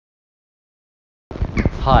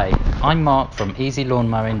Hi, I'm Mark from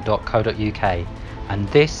easylawnmowing.co.uk and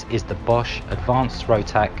this is the Bosch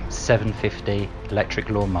AdvancedRotak 750 electric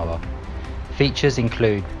lawnmower. Features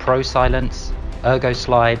include ProSilence,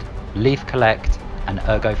 Ergo-Slide, Leaf Collect and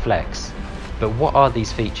Ergo-Flex. But what are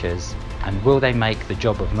these features and will they make the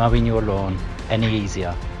job of mowing your lawn any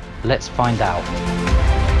easier? Let's find out.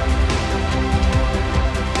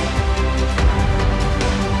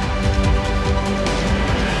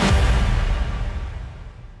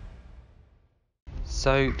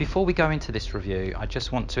 So before we go into this review, I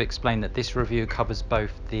just want to explain that this review covers both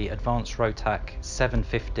the AdvancedRotak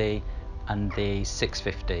 750 and the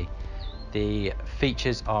 650. The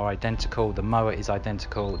features are identical, the mower is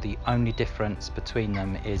identical, the only difference between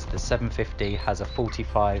them is the 750 has a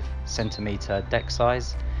 45 centimeter deck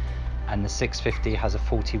size and the 650 has a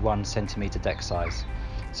 41 centimeter deck size.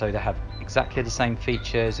 So they have exactly the same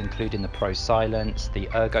features, including the ProSilence, the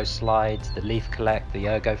Ergo-Slide, the Leaf Collect, the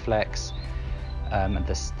Ergo-Flex, and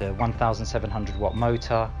the 1700 watt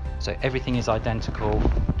motor. So everything is identical,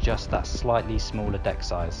 just that slightly smaller deck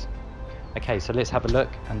size. Okay, so let's have a look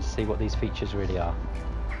and see what these features really are.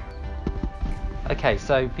 Okay,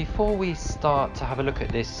 so before we start to have a look at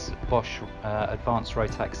this Bosch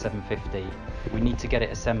AdvancedRotak 750, we need to get it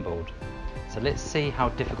assembled. So let's see how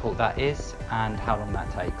difficult that is and how long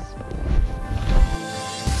that takes.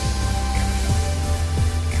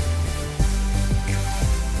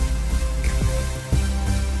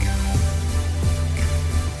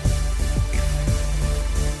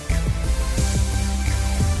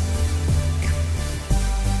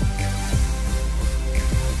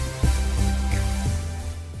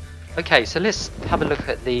 Okay, so let's have a look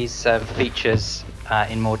at these features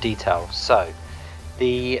in more detail. So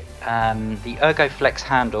the Ergo-Flex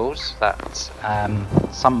handles that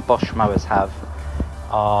some Bosch mowers have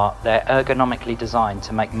they're ergonomically designed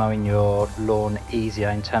to make mowing your lawn easier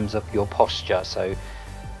in terms of your posture, so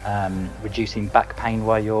reducing back pain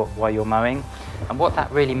while you're mowing. And what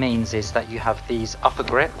that really means is that you have these upper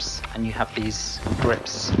grips and you have these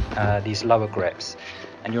grips, these lower grips.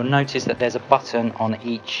 And you'll notice that there's a button on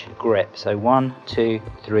each grip, so 1, 2,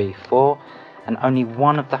 3, 4, and only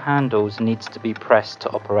one of the handles needs to be pressed to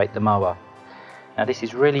operate the mower. Now this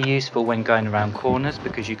is really useful when going around corners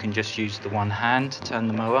because you can just use the one hand to turn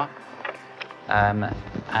the mower.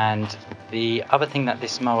 And the other thing that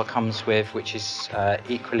this mower comes with, which is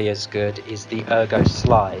equally as good, is the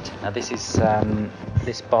Ergo-Slide. Now this is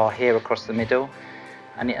this bar here across the middle,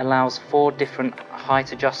 and it allows 4 different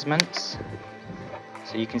height adjustments.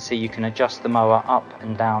 So you can see you can adjust the mower up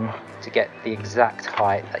and down to get the exact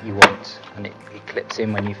height that you want, and it clips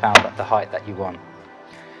in when you found the height that you want.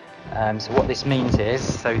 So what this means is,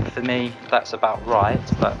 so for me that's about right,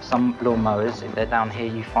 but some lawn mowers, if they're down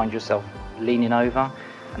here, you find yourself leaning over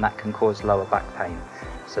and that can cause lower back pain.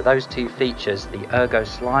 So those two features, the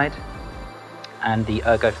Ergo-Slide and the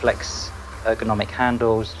Ergo-Flex ergonomic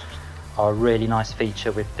handles, are a really nice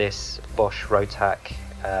feature with this Bosch Rotak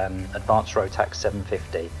AdvancedRotak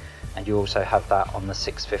 750, and you also have that on the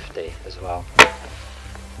 650 as well.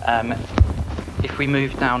 If we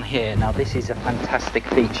move down here, now this is a fantastic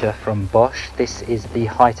feature from Bosch. This is the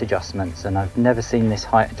height adjustments, and I've never seen this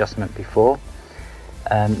height adjustment before.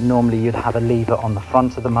 Normally you'd have a lever on the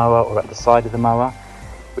front of the mower or at the side of the mower,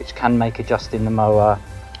 which can make adjusting the mower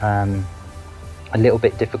a little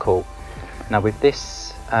bit difficult. Now with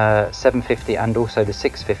this 750 and also the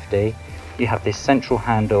 650, you have this central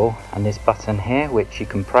handle and this button here which you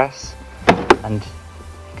can press, and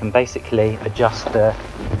you can basically adjust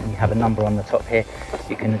you have a number on the top here,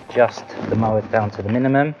 you can adjust the mower down to the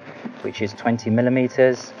minimum, which is 20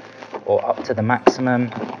 millimeters, or up to the maximum,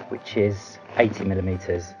 which is 80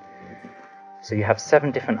 millimeters. So you have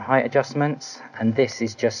 7 different height adjustments, and this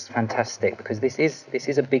is just fantastic because this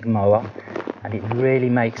is a big mower, and it really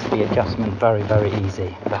makes the adjustment very, very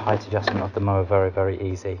easy, the height adjustment of the mower very, very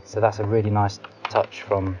easy. So that's a really nice touch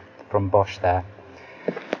from Bosch there.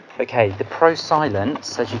 Okay, the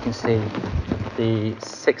ProSilence, as you can see, the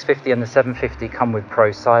 650 and the 750 come with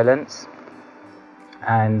ProSilence,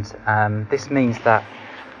 and this means that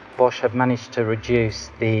Bosch have managed to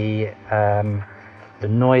reduce the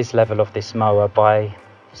noise level of this mower by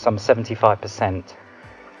some 75%.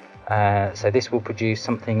 So this will produce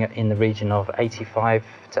something in the region of 85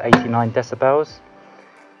 to 89 decibels.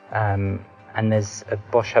 And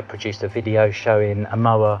Bosch have produced a video showing a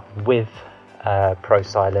mower with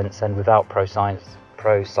ProSilence and without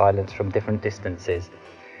ProSilence from different distances.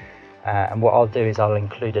 And what I'll do is I'll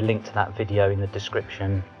include a link to that video in the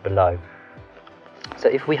description below. So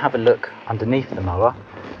if we have a look underneath the mower,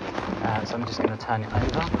 so I'm just going to turn it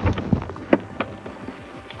over,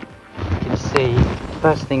 you can see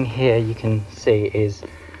first thing here you can see is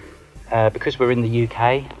because we're in the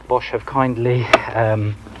UK, Bosch have kindly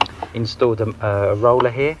installed a roller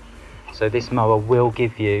here, so this mower will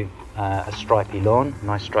give you a stripy lawn,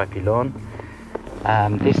 nice stripy lawn.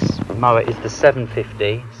 This mower is the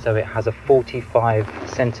 750, so it has a 45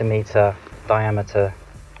 centimeter diameter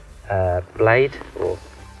blade or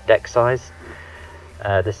deck size.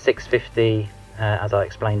 The 650, as I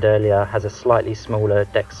explained earlier, has a slightly smaller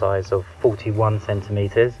deck size of 41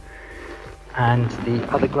 centimeters. And the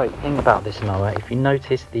other great thing about this mower, if you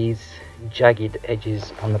notice these jagged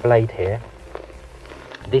edges on the blade here,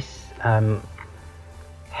 this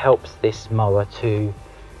helps this mower to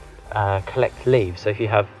collect leaves. So if you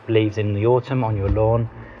have leaves in the autumn on your lawn,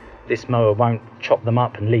 this mower won't chop them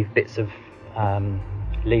up and leave bits of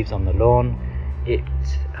leaves on the lawn.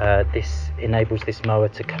 This enables this mower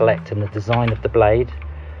to collect, and the design of the blade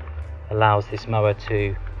allows this mower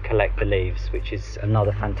to collect the leaves, which is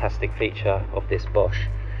another fantastic feature of this Bosch.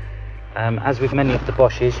 As with many of the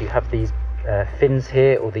Bosches, you have these fins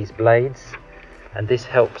here, or these blades, and this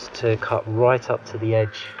helps to cut right up to the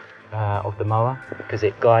edge of the mower, because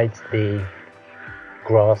it guides the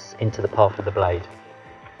grass into the path of the blade.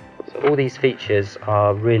 So all these features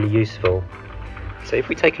are really useful. So if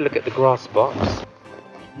we take a look at the grass box,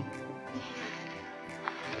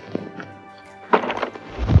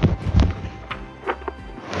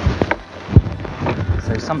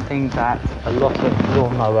 so something that a lot of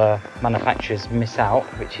lawnmower manufacturers miss out,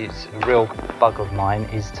 which is a real bug of mine,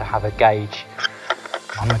 is to have a gauge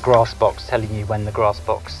on the grass box telling you when the grass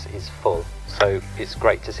box is full. So it's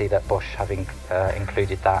great to see that Bosch having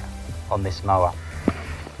included that on this mower.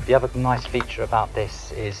 The other nice feature about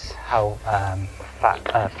this is how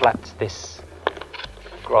flat this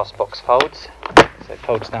grass box folds. So it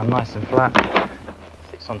folds down nice and flat,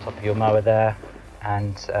 sits on top of your mower there,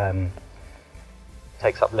 and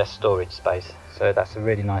takes up less storage space. So that's a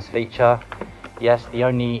really nice feature. Yes, the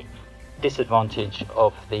only disadvantage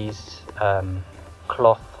of these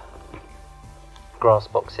cloth grass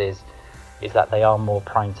boxes is that they are more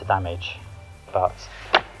prone to damage, but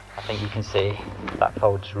I think you can see that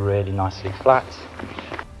folds really nicely flat.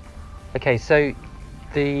 Okay, so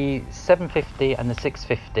the 750 and the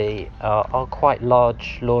 650 are quite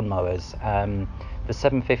large lawnmowers. The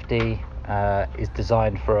 750 is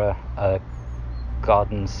designed for a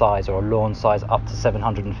garden size or a lawn size up to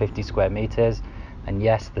 750 square meters, and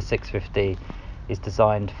yes, the 650 is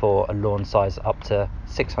designed for a lawn size up to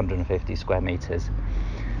 650 square meters.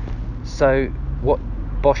 So what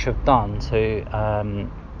Bosch have done to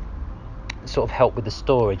sort of help with the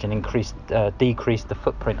storage and decrease the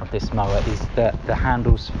footprint of this mower is that the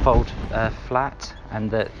handles fold flat,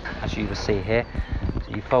 and that, as you will see here,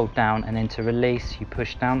 so you fold down, and then to release you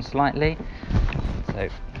push down slightly. So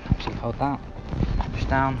actually hold that, push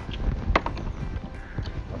down,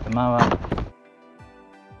 got the mower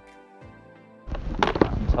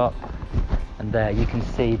on top, and there you can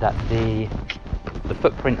see that the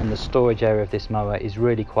footprint and the storage area of this mower is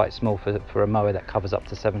really quite small for a mower that covers up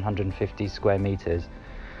to 750 square meters.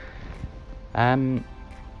 And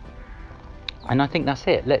I think that's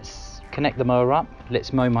it. Let's connect the mower up,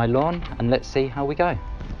 let's mow my lawn, and let's see how we go.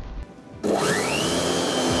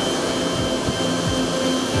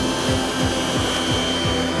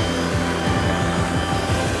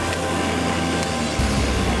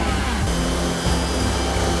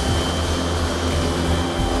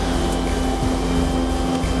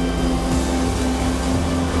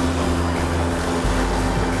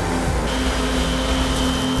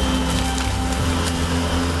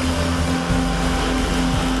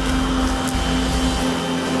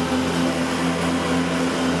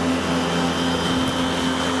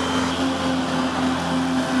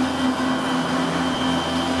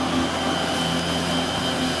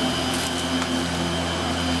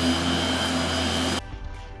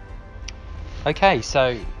 Okay,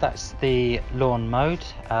 so that's the lawn mowed.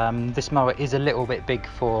 This mower is a little bit big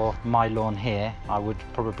for my lawn here. I would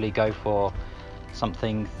probably go for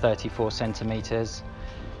something 34 centimeters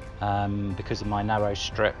because of my narrow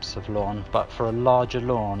strips of lawn, but for a larger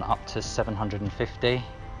lawn up to 750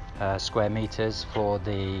 square meters for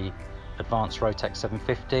the advanced Rotak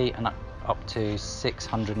 750, and up to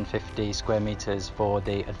 650 square meters for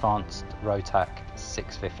the advanced Rotak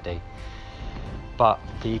 650. But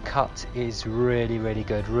the cut is really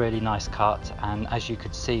good, really nice cut, and as you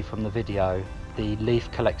could see from the video, the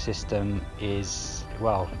leaf collect system is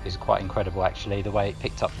quite incredible actually, the way it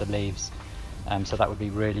picked up the leaves. So that would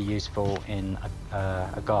be really useful in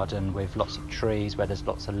a garden with lots of trees where there's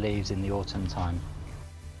lots of leaves in the autumn time.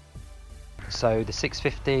 So the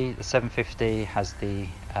 650, the 750 has the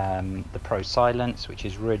ProSilence, which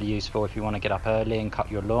is really useful if you want to get up early and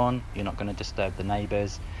cut your lawn. You're not going to disturb the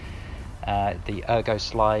neighbours. The Ergo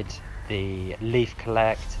slide, the leaf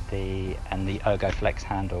collect, and the Ergo-Flex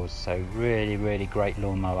handles. So really great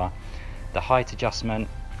lawnmower. The height adjustment,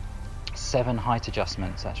 7 height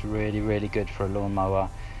adjustments. That's really good for a lawnmower,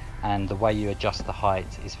 and the way you adjust the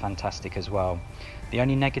height is fantastic as well. The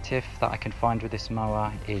only negative that I can find with this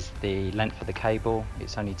mower is the length of the cable.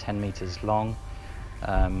 It's only 10 meters long.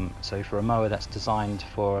 So for a mower that's designed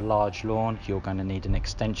for a large lawn, you're going to need an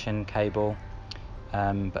extension cable.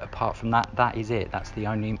 But apart from that, that is it. That's the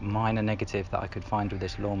only minor negative that I could find with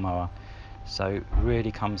this lawnmower. So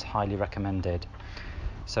really comes highly recommended.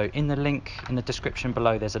 So in the link in the description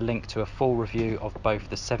below, there's a link to a full review of both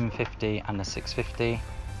the 750 and the 650.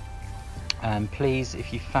 Please,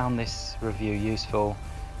 if you found this review useful,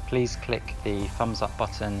 please click the thumbs up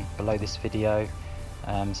button below this video.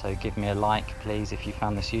 So give me a like, please, if you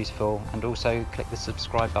found this useful, and also click the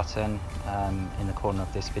subscribe button in the corner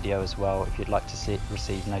of this video as well if you'd like to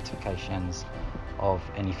receive notifications of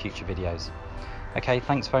any future videos. Okay,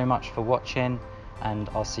 thanks very much for watching, and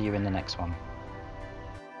I'll see you in the next one.